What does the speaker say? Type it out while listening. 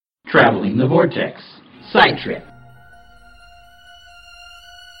Traveling the Vortex. Side Trip.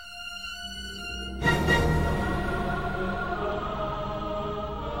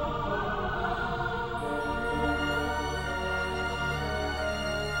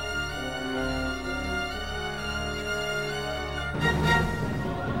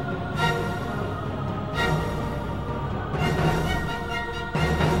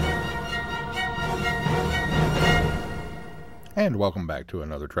 And welcome back to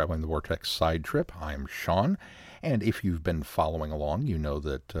another Traveling the Vortex side trip. I'm Sean, and if you've been following along, you know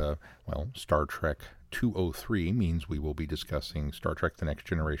that, Star Trek 203 means we will be discussing Star Trek The Next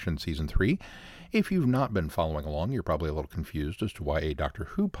Generation Season 3. If you've not been following along, you're probably a little confused as to why a Doctor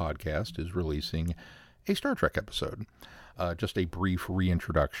Who podcast is releasing a Star Trek episode. Just a brief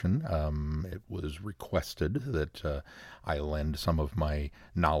reintroduction. It was requested that I lend some of my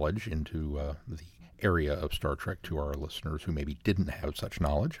knowledge into the area of Star Trek to our listeners who maybe didn't have such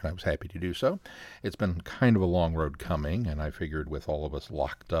knowledge, and I was happy to do so. It's been kind of a long road coming, and I figured with all of us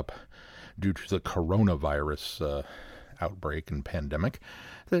locked up due to the coronavirus outbreak and pandemic,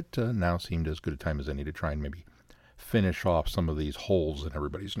 that now seemed as good a time as any to try and maybe finish off some of these holes in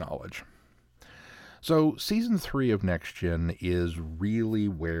everybody's knowledge. So, Season 3 of Next Gen is really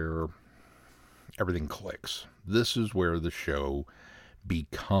where everything clicks. This is where the show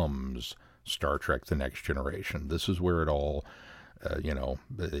becomes Star Trek The Next Generation. This is where it all,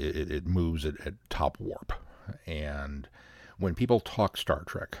 it moves at top warp. And when people talk Star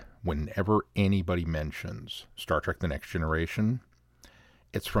Trek, whenever anybody mentions Star Trek The Next Generation,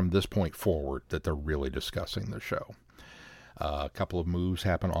 it's from this point forward that they're really discussing the show. A couple of moves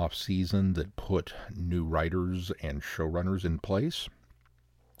happen off-season that put new writers and showrunners in place.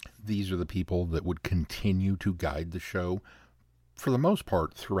 These are the people that would continue to guide the show for the most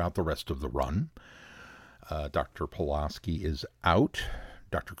part throughout the rest of the run. Dr. Pulaski is out.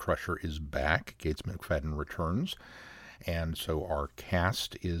 Dr. Crusher is back. Gates McFadden returns. And so our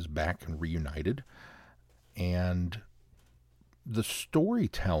cast is back and reunited. And the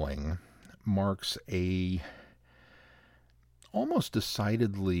storytelling marks a almost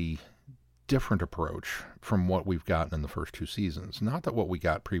decidedly different approach from what we've gotten in the first two seasons. Not that what we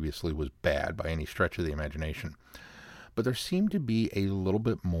got previously was bad by any stretch of the imagination, but there seemed to be a little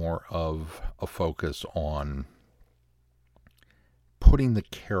bit more of a focus on putting the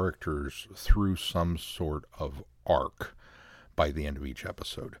characters through some sort of arc by the end of each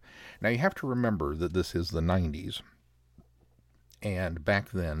episode. Now, you have to remember that this is the 90s, and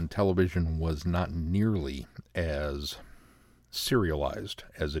back then, television was not nearly as serialized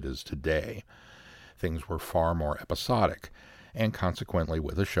as it is today. Things were far more episodic. And consequently,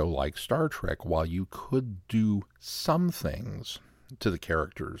 with a show like Star Trek, while you could do some things to the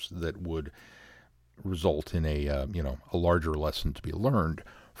characters that would result in a larger lesson to be learned,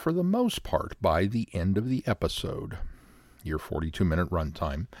 for the most part, by the end of the episode, your 42-minute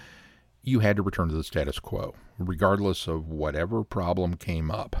runtime, you had to return to the status quo, regardless of whatever problem came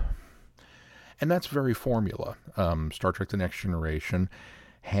up. And that's very formula. Star Trek The Next Generation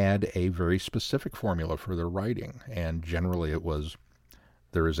had a very specific formula for their writing, and generally it was,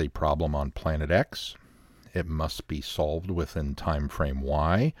 there is a problem on planet X, it must be solved within time frame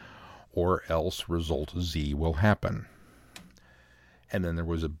Y, or else result Z will happen. And then there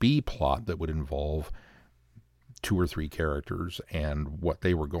was a B plot that would involve two or three characters and what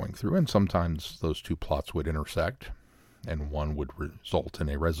they were going through, and sometimes those two plots would intersect, and one would result in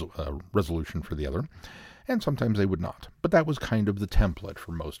a resolution for the other. And sometimes they would not. But that was kind of the template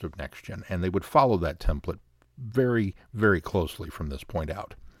for most of Next Gen, and they would follow that template very, very closely from this point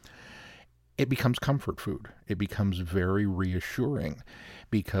out. It becomes comfort food. It becomes very reassuring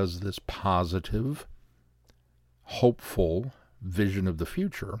because this positive, hopeful vision of the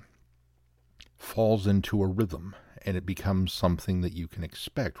future falls into a rhythm, and it becomes something that you can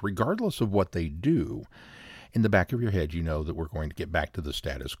expect. Regardless of what they do, in the back of your head, you know that we're going to get back to the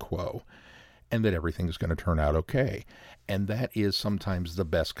status quo, and that everything's going to turn out okay. And that is sometimes the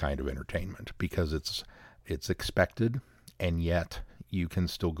best kind of entertainment, because it's expected, and yet you can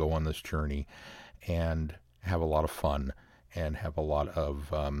still go on this journey and have a lot of fun and have a lot of,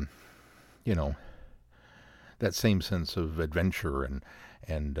 that same sense of adventure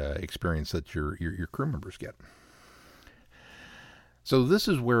and experience that your crew members get. So this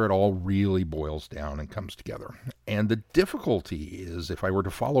is where it all really boils down and comes together. And the difficulty is, if I were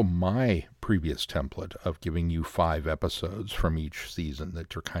to follow my previous template of giving you 5 episodes from each season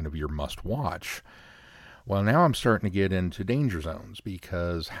that are kind of your must-watch, well, now I'm starting to get into danger zones,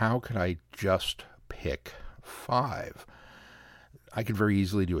 because how could I just pick 5? I could very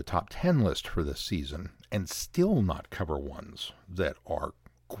easily do a top 10 list for this season and still not cover ones that are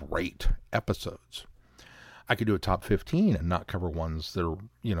great episodes. I could do a top 15 and not cover ones that are,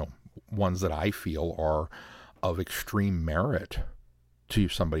 ones that I feel are of extreme merit to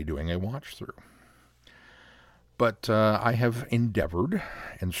somebody doing a watch through. But I have endeavored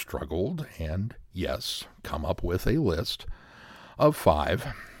and struggled and, yes, come up with a list of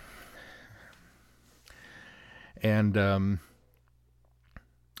 5. And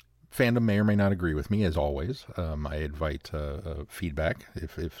fandom may or may not agree with me, as always. I invite feedback.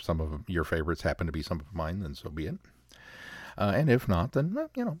 If some of your favorites happen to be some of mine, then so be it. And if not, then,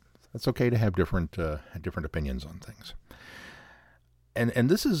 it's okay to have different opinions on things. And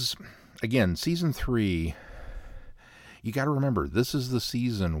this is, again, Season 3... You got to remember, this is the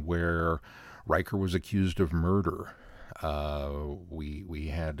season where Riker was accused of murder. We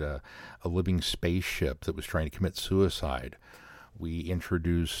had a living spaceship that was trying to commit suicide. We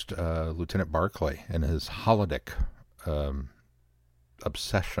introduced Lieutenant Barclay and his holodeck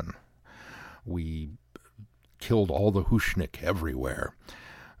obsession. We killed all the Hushnik everywhere.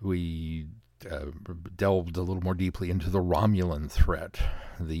 We delved a little more deeply into the Romulan threat.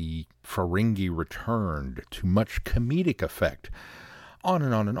 The Ferengi returned to much comedic effect. On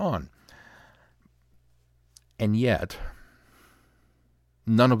and on and on. And yet,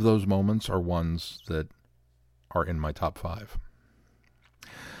 none of those moments are ones that are in my top 5.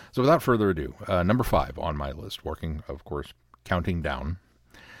 So without further ado, number 5 on my list, working, of course, counting down.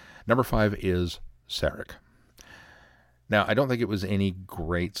 Number 5 is Sarek. Now, I don't think it was any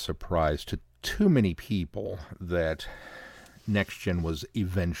great surprise to too many people that Next Gen was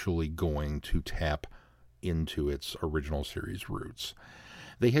eventually going to tap into its original series roots.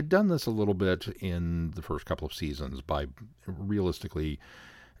 They had done this a little bit in the first couple of seasons by realistically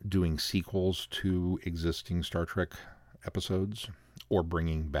doing sequels to existing Star Trek episodes or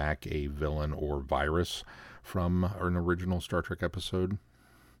bringing back a villain or virus from an original Star Trek episode.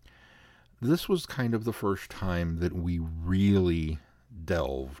 This was kind of the first time that we really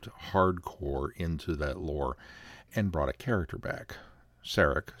delved hardcore into that lore and brought a character back,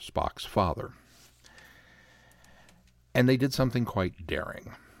 Sarek, Spock's father. And they did something quite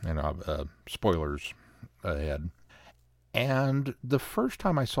daring. And spoilers ahead. And the first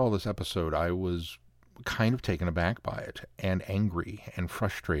time I saw this episode, I was kind of taken aback by it, and angry, and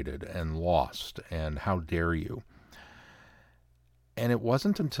frustrated, and lost, and how dare you. And it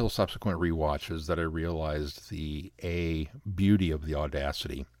wasn't until subsequent rewatches that I realized the A, beauty of the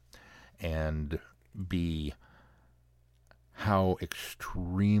audacity, and B, how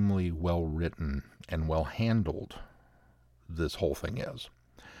extremely well written and well handled this whole thing is.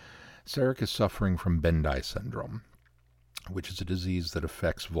 Sarek is suffering from Bendai syndrome, which is a disease that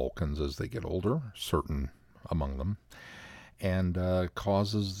affects Vulcans as they get older, certain among them, and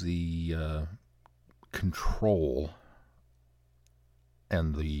causes the control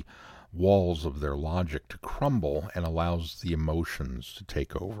and the walls of their logic to crumble and allows the emotions to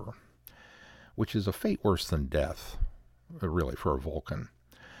take over, which is a fate worse than death, really, for a Vulcan.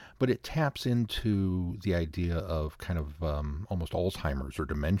 But it taps into the idea of kind of almost Alzheimer's or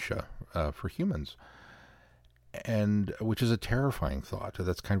dementia for humans, and which is a terrifying thought.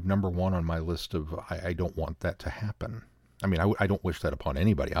 That's kind of number 1 on my list of I don't want that to happen. I mean, I don't wish that upon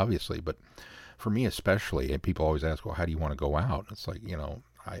anybody, obviously, but for me especially, and people always ask, well, how do you want to go out? It's like,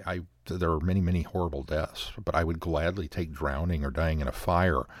 there are many, many horrible deaths, but I would gladly take drowning or dying in a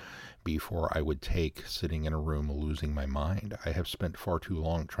fire before I would take sitting in a room losing my mind. I have spent far too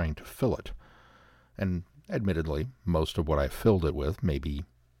long trying to fill it. And admittedly, most of what I filled it with may be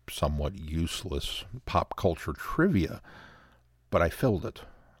somewhat useless pop culture trivia, but I filled it.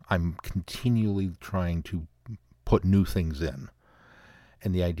 I'm continually trying to put new things in.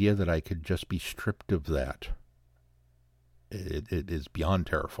 And the idea that I could just be stripped of that, it is beyond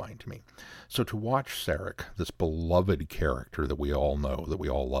terrifying to me. So to watch Sarek, this beloved character that we all know, that we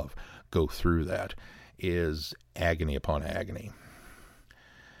all love, go through that is agony upon agony.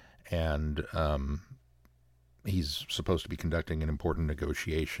 And he's supposed to be conducting an important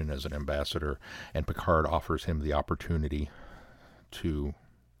negotiation as an ambassador, and Picard offers him the opportunity to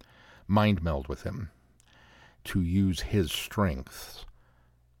mind meld with him, to use his strengths,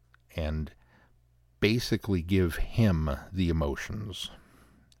 and basically give him the emotions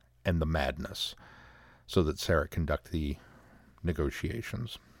and the madness so that Sarek conduct the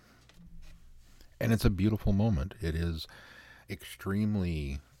negotiations. And it's a beautiful moment. It is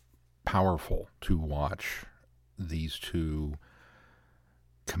extremely powerful to watch these two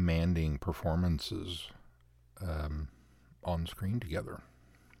commanding performances on screen together.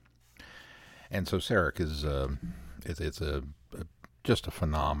 And so Sarek is it's a just a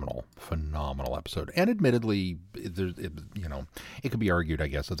phenomenal episode. And admittedly, it could be argued, I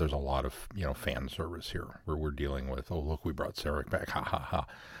guess, that there's a lot of, fan service here where we're dealing with, oh, look, we brought Sarek back, ha, ha, ha.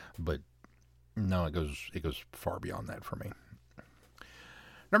 But no, it goes far beyond that for me.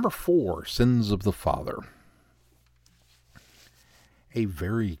 Number 4, Sins of the Father. A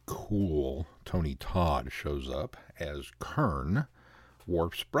very cool Tony Todd shows up as Kern,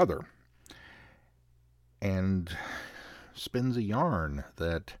 Worf's brother, and spins a yarn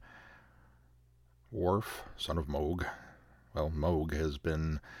that Worf, son of Moog, has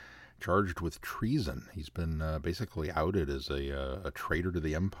been charged with treason. He's been basically outed as a traitor to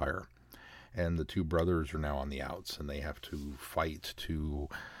the Empire. And the two brothers are now on the outs, and they have to fight to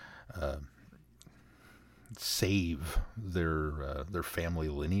save their family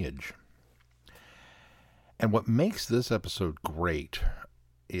lineage. And what makes this episode great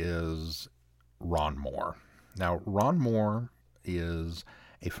is Ron Moore. Now, Ron Moore is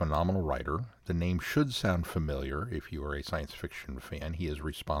a phenomenal writer. The name should sound familiar if you are a science fiction fan. He is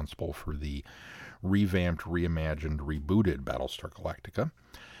responsible for the revamped, reimagined, rebooted Battlestar Galactica.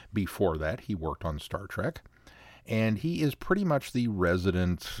 Before that, he worked on Star Trek. And he is pretty much the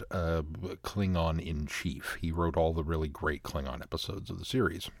resident Klingon-in-chief. He wrote all the really great Klingon episodes of the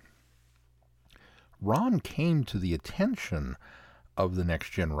series. Ron came to the attention of the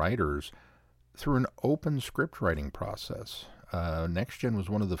Next Gen writers through an open script writing process. Next Gen was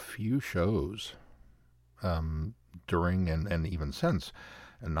one of the few shows during and even since,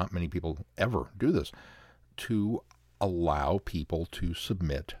 and not many people ever do this, to allow people to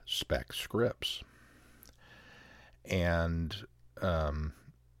submit spec scripts. And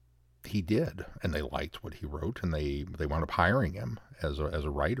he did, and they liked what he wrote, and they wound up hiring him as a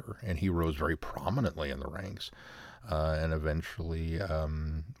writer, and he rose very prominently in the ranks. And eventually,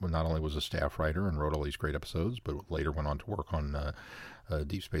 not only was a staff writer and wrote all these great episodes, but later went on to work on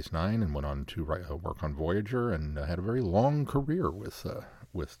Deep Space Nine, and went on to work on Voyager, and had a very long career with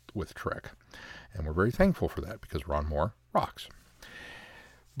Trek. And we're very thankful for that, because Ron Moore rocks.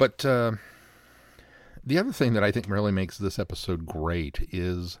 But the other thing that I think really makes this episode great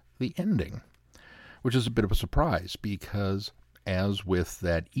is the ending, which is a bit of a surprise, because as with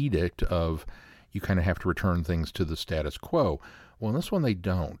that edict of you kind of have to return things to the status quo, well, in this one they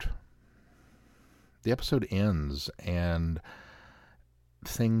don't. The episode ends and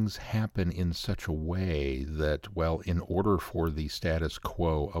things happen in such a way that, well, in order for the status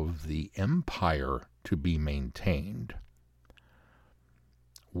quo of the Empire to be maintained,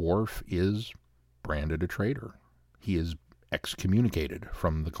 Worf is branded a traitor. He is excommunicated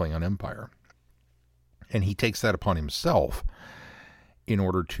from the Klingon Empire. And he takes that upon himself in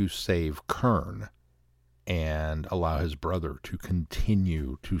order to save Kern and allow his brother to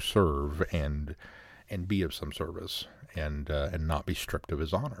continue to serve and be of some service and not be stripped of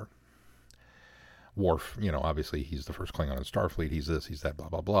his honor. Worf, obviously he's the first Klingon in Starfleet. He's this, he's that, blah,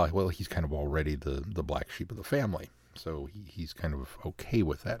 blah, blah. Well, he's kind of already the black sheep of the family. So he's kind of okay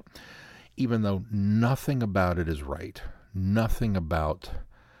with that. Even though nothing about it is right. Nothing about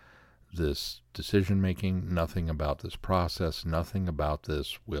this decision-making, nothing about this process, nothing about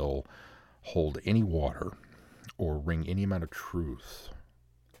this will hold any water or ring any amount of truth.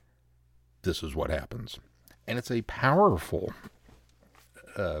 This is what happens. And it's a powerful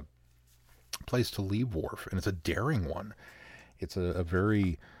place to leave Worf, and it's a daring one. It's a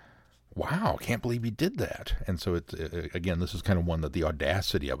very, wow, can't believe he did that. And so, again, this is kind of one that the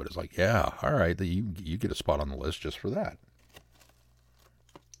audacity of it is like, yeah, all right, you get a spot on the list just for that.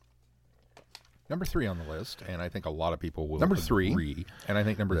 Number 3 on the list, and I think a lot of people will agree, and I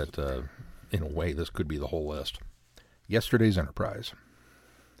think that, in a way, this could be the whole list. Yesterday's Enterprise.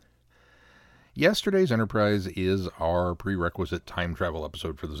 Yesterday's Enterprise is our prerequisite time travel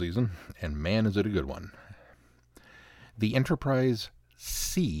episode for the season, and man, is it a good one. The Enterprise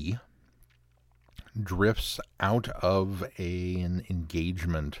C drifts out of an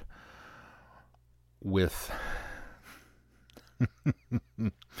engagement with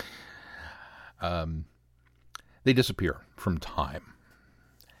they disappear from time,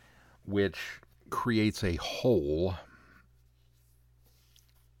 which creates a hole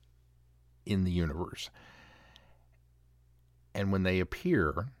in the universe. And when they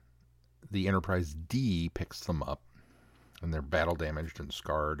appear, the Enterprise D picks them up, and they're battle damaged and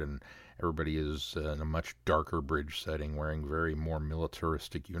scarred, and everybody is in a much darker bridge setting, wearing very more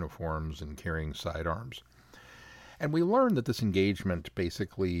militaristic uniforms and carrying sidearms. And we learned that this engagement,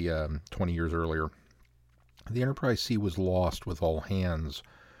 basically 20 years earlier, the Enterprise C was lost with all hands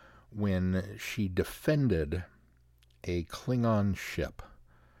when she defended a Klingon ship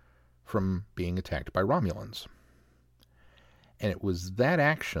from being attacked by Romulans. And it was that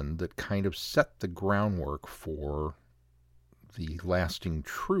action that kind of set the groundwork for the lasting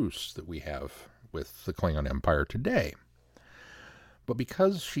truce that we have with the Klingon Empire today. But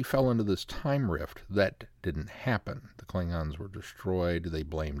because she fell into this time rift, that didn't happen. The Klingons were destroyed. They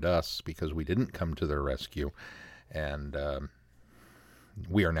blamed us because we didn't come to their rescue. And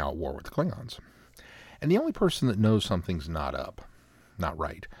we are now at war with the Klingons. And the only person that knows something's not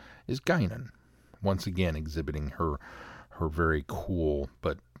right, is Guinan. Once again exhibiting her very cool,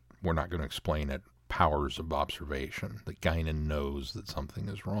 but we're not going to explain it, powers of observation. That Guinan knows that something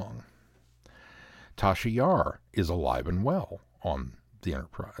is wrong. Tasha Yar is alive and well on the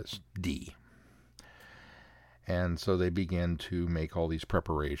Enterprise D. And so they begin to make all these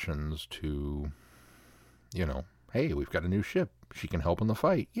preparations to, hey, we've got a new ship. She can help in the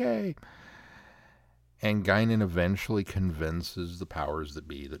fight. Yay! And Guinan eventually convinces the powers that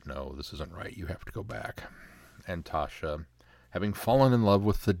be that no, this isn't right. You have to go back. And Tasha, having fallen in love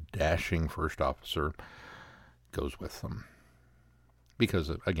with the dashing first officer, goes with them.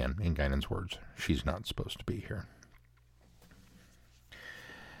 Because, again, in Guinan's words, she's not supposed to be here.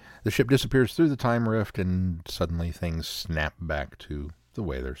 The ship disappears through the time rift, and suddenly things snap back to the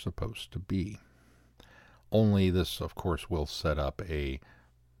way they're supposed to be. Only this, of course, will set up a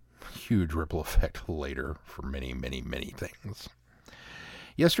huge ripple effect later for many, many, many things.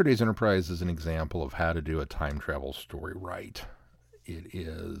 Yesterday's Enterprise is an example of how to do a time travel story right. It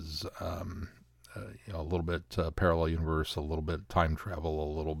is a little bit parallel universe, a little bit time travel,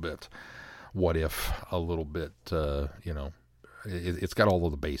 a little bit what if, a little bit, it's got all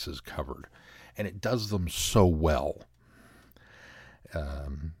of the bases covered. And it does them so well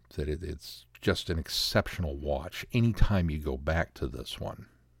that it's just an exceptional watch. Anytime you go back to this one,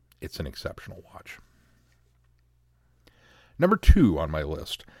 it's an exceptional watch. Number 2 on my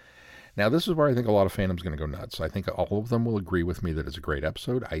list. Now, this is where I think a lot of fandom's going to go nuts. I think all of them will agree with me that it's a great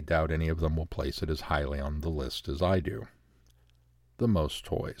episode. I doubt any of them will place it as highly on the list as I do. The Most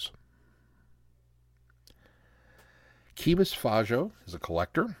Toys. Kivas Fajo is a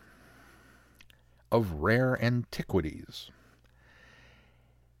collector of rare antiquities.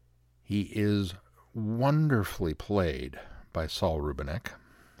 He is wonderfully played by Saul Rubinek,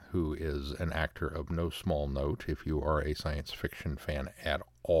 who is an actor of no small note. If you are a science fiction fan at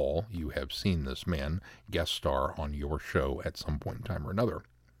all, you have seen this man guest star on your show at some point in time or another.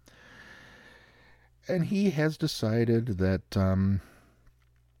 And he has decided that,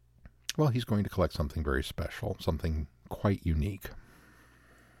 he's going to collect something very special, something quite unique.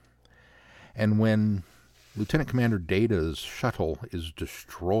 And when Lieutenant Commander Data's shuttle is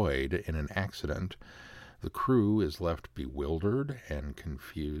destroyed in an accident, the crew is left bewildered and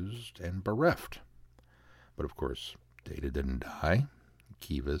confused and bereft. But of course, Data didn't die.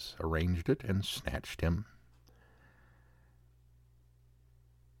 Kivas arranged it and snatched him.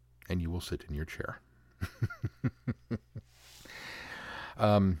 And you will sit in your chair.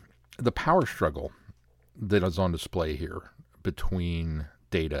 The power struggle that is on display here between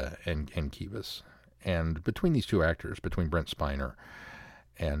Data and Kivas, and between these two actors, between Brent Spiner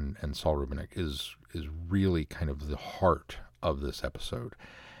and Saul Rubinek, is really kind of the heart of this episode,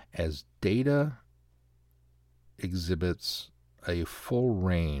 as Data exhibits a full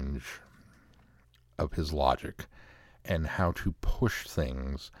range of his logic and how to push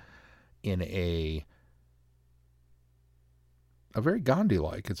things in a very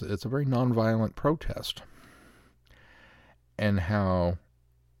Gandhi-like. It's a very nonviolent protest, and how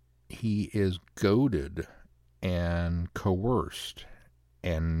he is goaded and coerced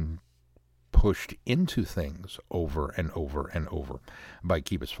and pushed into things over and over and over by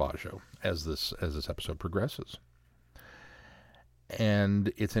Kivas Fajo as this episode progresses.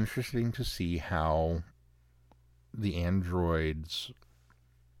 And it's interesting to see how the android's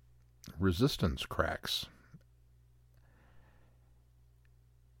resistance cracks,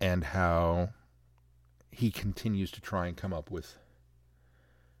 and how he continues to try and come up with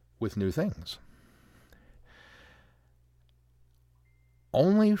new things,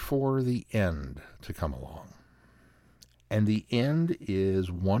 only for the end to come along. And the end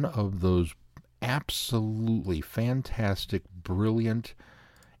is one of those absolutely fantastic, brilliant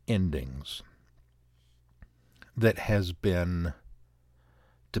endings that has been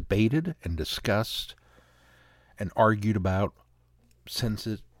debated and discussed and argued about since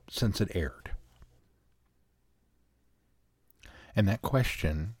it aired. And that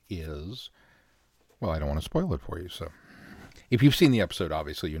question is, I don't want to spoil it for you, so if you've seen the episode,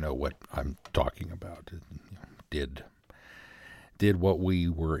 obviously you know what I'm talking about. Did what we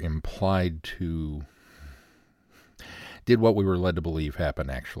were implied to, did what we were led to believe happen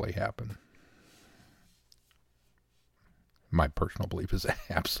actually happen? My personal belief is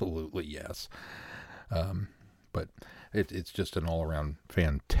absolutely yes. But it's just an all-around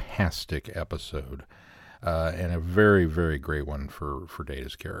fantastic episode, and a very, very great one for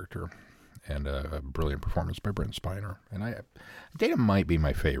Data's character, and a brilliant performance by Brent Spiner. And Data might be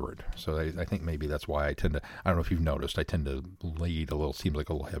my favorite, so I think maybe that's why I tend to, I don't know if you've noticed, I tend to seems like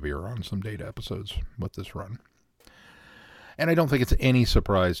a little heavier on some Data episodes with this run. And I don't think it's any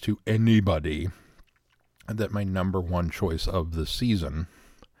surprise to anybody that my number one choice of the season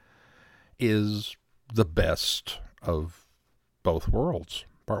is the best of both worlds.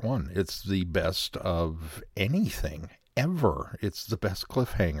 Part 1. It's the best of anything ever. It's the best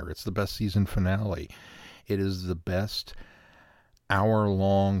cliffhanger. It's the best season finale. It is the best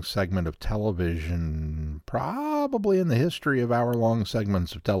hour-long segment of television, probably in the history of hour-long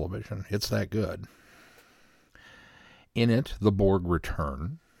segments of television. It's that good. In it, the Borg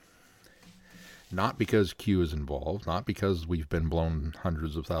return. Not because Q is involved, not because we've been blown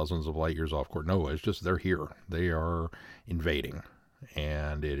hundreds of thousands of light years off course. No, it's just they're here. They are invading,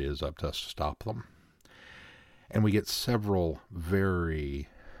 and it is up to us to stop them. And we get several very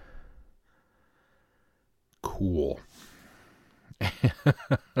cool, bits,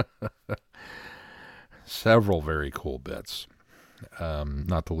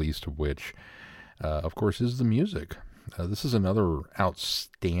 not the least of which, of course, is the music. This is another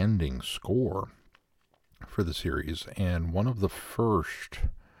outstanding score for the series, and one of the first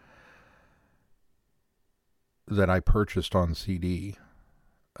that I purchased on CD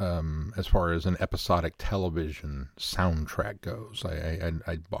as far as an episodic television soundtrack goes.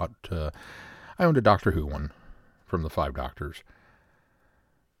 I bought, I owned a Doctor Who one from the Five Doctors.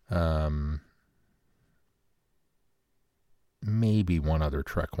 Maybe one other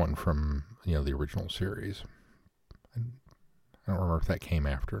Trek one from, the original series. I don't remember if that came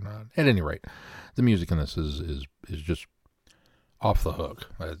after or not. At any rate, the music in this is just off the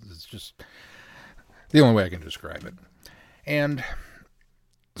hook. It's just the only way I can describe it. And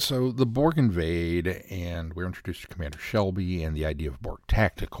so the Borg invade, and we're introduced to Commander Shelby and the idea of Borg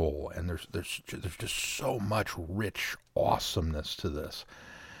Tactical, and there's just so much rich awesomeness to this.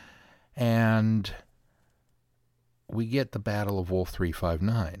 And we get the Battle of Wolf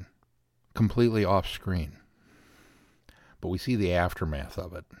 359 completely off screen. But we see the aftermath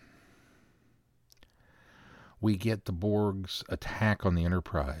of it. We get the Borg's attack on the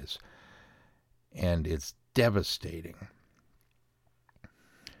Enterprise, and it's devastating.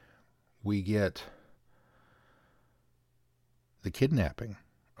 We get the kidnapping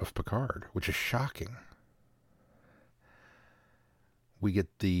of Picard, which is shocking. We get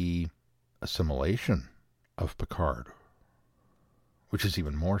the assimilation of Picard, which is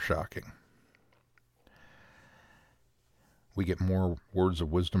even more shocking. We get more words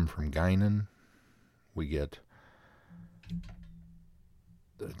of wisdom from Guinan. We get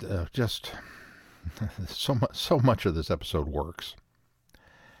just so much of this episode works.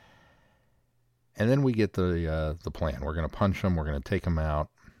 And then we get the plan. We're going to punch them. We're going to take them out.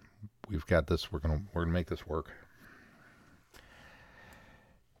 We've got this. We're going to make this work.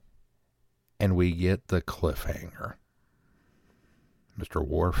 And we get the cliffhanger. Mr.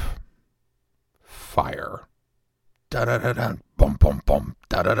 Worf, fire. Da-da-da-da, bum, bum, bum,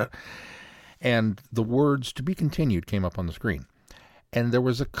 da-da-da. And the words "to be continued" came up on the screen. And there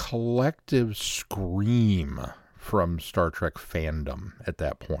was a collective scream from Star Trek fandom at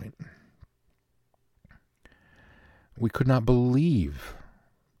that point. We could not believe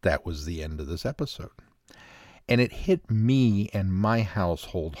that was the end of this episode. And it hit me and my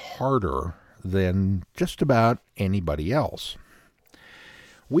household harder than just about anybody else.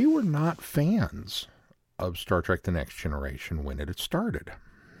 We were not fans of Star Trek The Next Generation when it had started.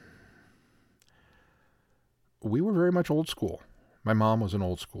 We were very much old school. My mom was an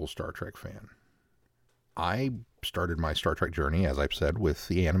old school Star Trek fan. I started my Star Trek journey, as I've said, with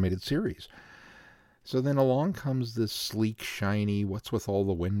the animated series. So then along comes this sleek, shiny, what's with all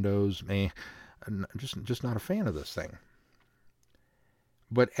the windows? Just not a fan of this thing.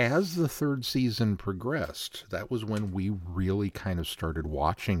 But as the third season progressed, that was when we really kind of started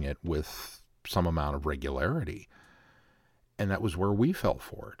watching it with some amount of regularity. And that was where we fell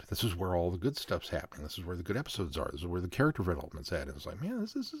for it. This is where all the good stuff's happening. This is where the good episodes are. This is where the character development's at. And it's like, man,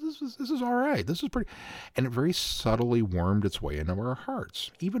 this is all right. This is pretty. And it very subtly wormed its way into our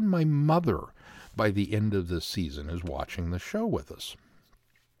hearts. Even my mother, by the end of this season, is watching the show with us.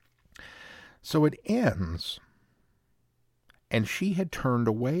 So it ends, and she had turned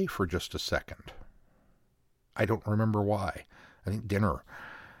away for just a second. I don't remember why. I think dinner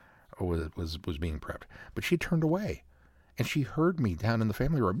was being prepped. But she turned away. And she heard me down in the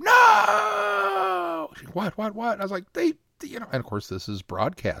family room. No! She, what? I was like, they and of course this is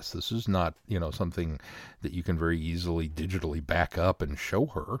broadcast. This is not, something that you can very easily digitally back up and show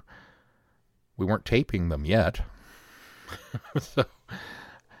her. We weren't taping them yet. So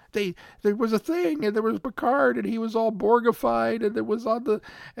there was a thing, and there was Picard, and he was all Borgified, and it was and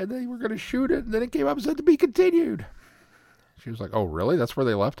they were going to shoot it, and then it came up and said to be continued. She was like, "Oh, really? That's where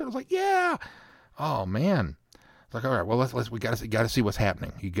they left it?" I was like, "Yeah." Oh man. It's like, all right, well, we got to see what's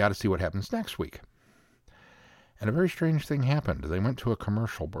happening. You got to see what happens next week. And a very strange thing happened. They went to a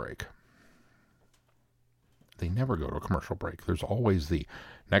commercial break. They never go to a commercial break. There's always the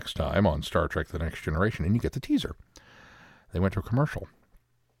next time on Star Trek: The Next Generation, and you get the teaser. They went to a commercial.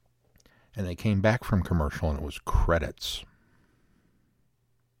 And they came back from commercial, and it was credits.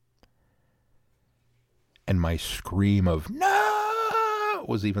 And my scream of "No!"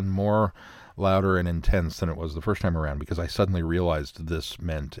 was even more louder and intense than it was the first time around, because I suddenly realized this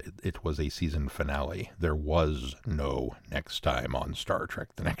meant it was a season finale. There was no next time on Star Trek: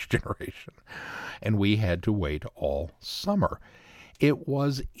 The Next Generation. And we had to wait all summer. It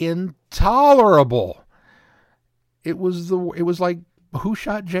was intolerable. It was like Who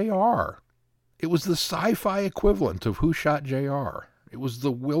Shot JR? It was the sci-fi equivalent of Who Shot JR? It was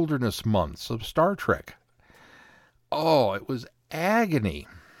the wilderness months of Star Trek. Oh, it was agony.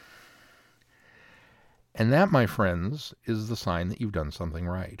 And that, my friends, is the sign that you've done something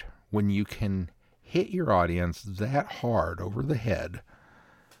right. When you can hit your audience that hard over the head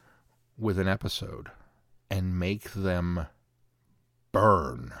with an episode and make them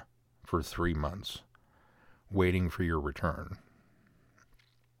burn for 3 months waiting for your return.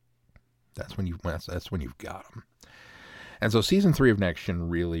 That's when you've got them. And so season 3 of Next Gen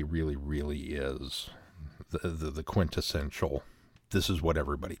really, really, really is the quintessential. This is what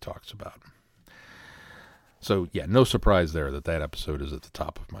everybody talks about. So, yeah, no surprise there that episode is at the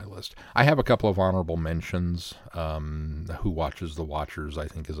top of my list. I have a couple of honorable mentions. Who Watches the Watchers, I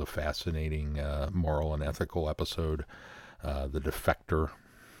think, is a fascinating moral and ethical episode. The Defector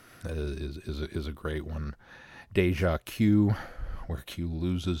is a great one. Deja Q, where Q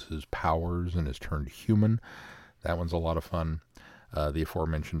loses his powers and is turned human. That one's a lot of fun. The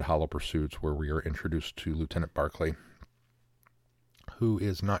aforementioned Hollow Pursuits, where we are introduced to Lieutenant Barclay, who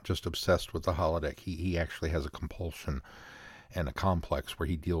is not just obsessed with the holodeck. He actually has a compulsion and a complex where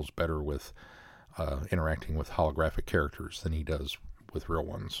he deals better with interacting with holographic characters than he does with real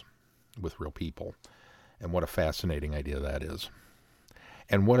ones, with real people. And what a fascinating idea that is.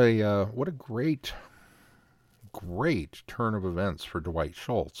 And what a great turn of events for Dwight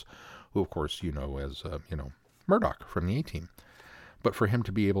Schultz, who, of course, you know as Murdoch from the A-Team. But for him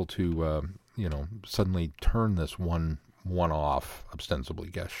to be able to suddenly turn this one-off, ostensibly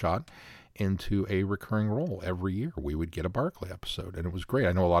guest shot, into a recurring role every year. We would get a Barclay episode, and it was great.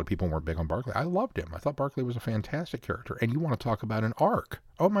 I know a lot of people weren't big on Barclay. I loved him. I thought Barclay was a fantastic character. And you want to talk about an arc.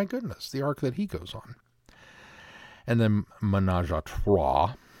 Oh, my goodness, the arc that he goes on. And then Menage a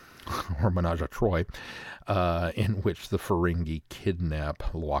Trois, or Menage a Troy, in which the Ferengi kidnap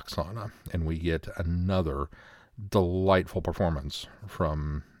Lwaxana, and we get another delightful performance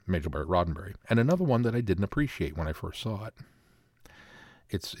from Majel Barrett Roddenberry, and another one that I didn't appreciate when I first saw it.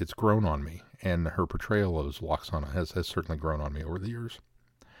 It's grown on me, and her portrayal of Lwaxana has certainly grown on me over the years.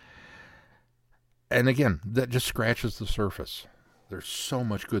 And again, that just scratches the surface. There's so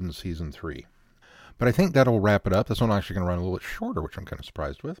much good in season 3. But I think that'll wrap it up. This one I'm actually going to run a little bit shorter, which I'm kind of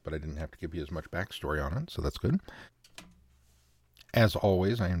surprised with, but I didn't have to give you as much backstory on it, so that's good. As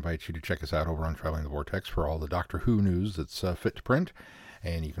always, I invite you to check us out over on Traveling the Vortex for all the Doctor Who news that's fit to print.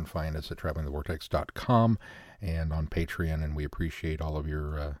 And you can find us at travelingthevortex.com and on Patreon. And we appreciate all of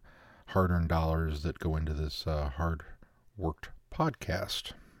your hard-earned dollars that go into this hard-worked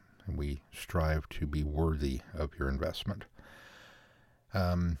podcast. And we strive to be worthy of your investment.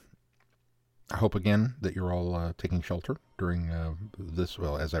 I hope again that you're all taking shelter during this,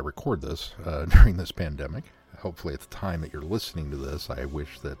 well, as I record this, during this pandemic. Hopefully at the time that you're listening to this, I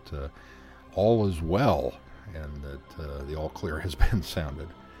wish that all is well and that the all clear has been sounded.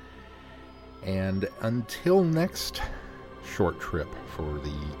 And until next short trip for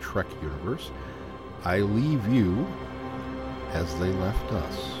the Trek universe, I leave you as they left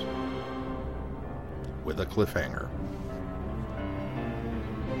us, with a cliffhanger.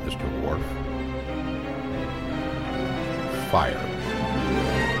 Mr. Worf, fire.